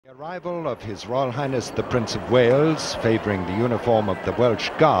Arrival of His Royal Highness the Prince of Wales, favouring the uniform of the Welsh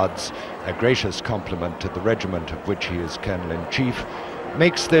Guards, a gracious compliment to the regiment of which he is Colonel-in-Chief,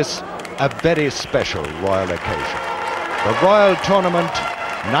 makes this a very special royal occasion. The Royal Tournament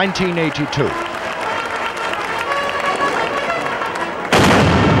 1982.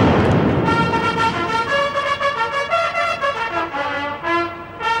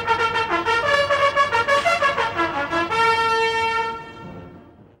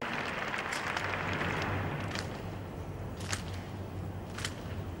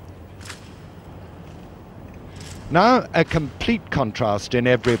 Now, a complete contrast in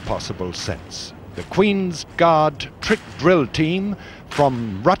every possible sense. The Queen's Guard trick drill team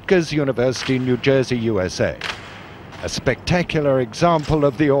from Rutgers University, New Jersey, USA. A spectacular example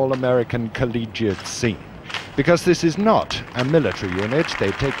of the all-American collegiate scene. Because this is not a military unit,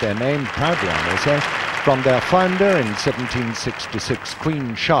 they take their name, proudly I may say, from their founder in 1766,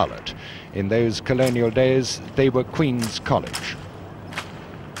 Queen Charlotte. In those colonial days, they were Queen's College.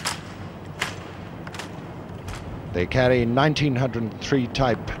 They carry 1903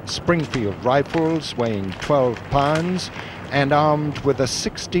 type Springfield rifles weighing 12 pounds and armed with a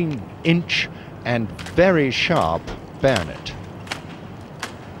 16-inch and very sharp bayonet.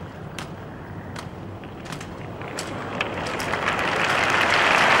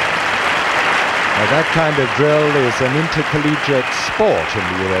 Now, that kind of drill is an intercollegiate sport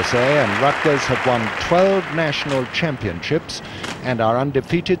in the USA, and Rutgers have won 12 national championships and are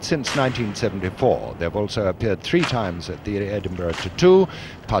undefeated since 1974. They've also appeared 3 times at the Edinburgh Tattoo,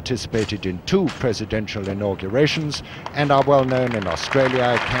 participated in 2 presidential inaugurations, and are well known in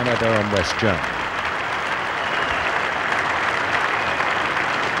Australia, Canada and West Germany.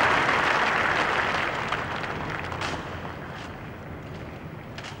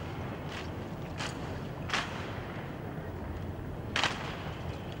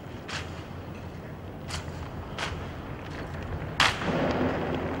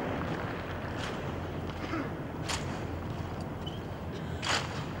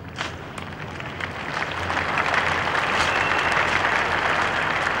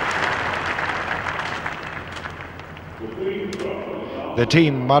 The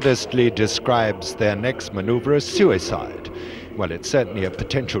team modestly describes their next maneuver as suicide. Well, it's certainly a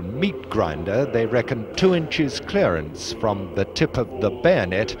potential meat grinder. They reckon 2 inches clearance from the tip of the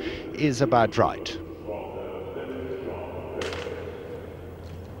bayonet is about right.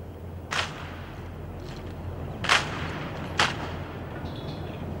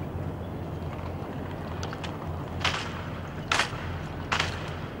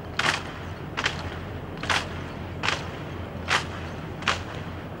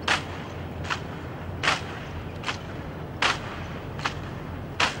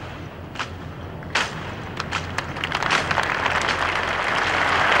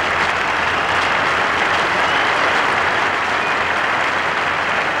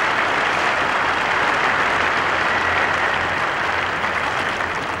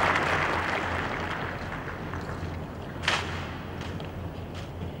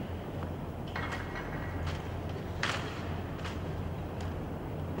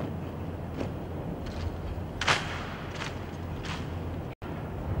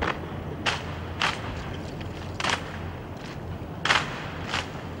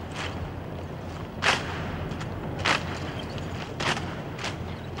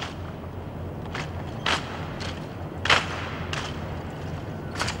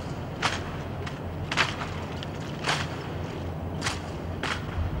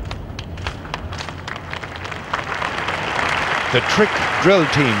 The trick drill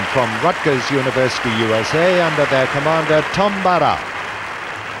team from Rutgers University, USA, under their commander Tom Barra.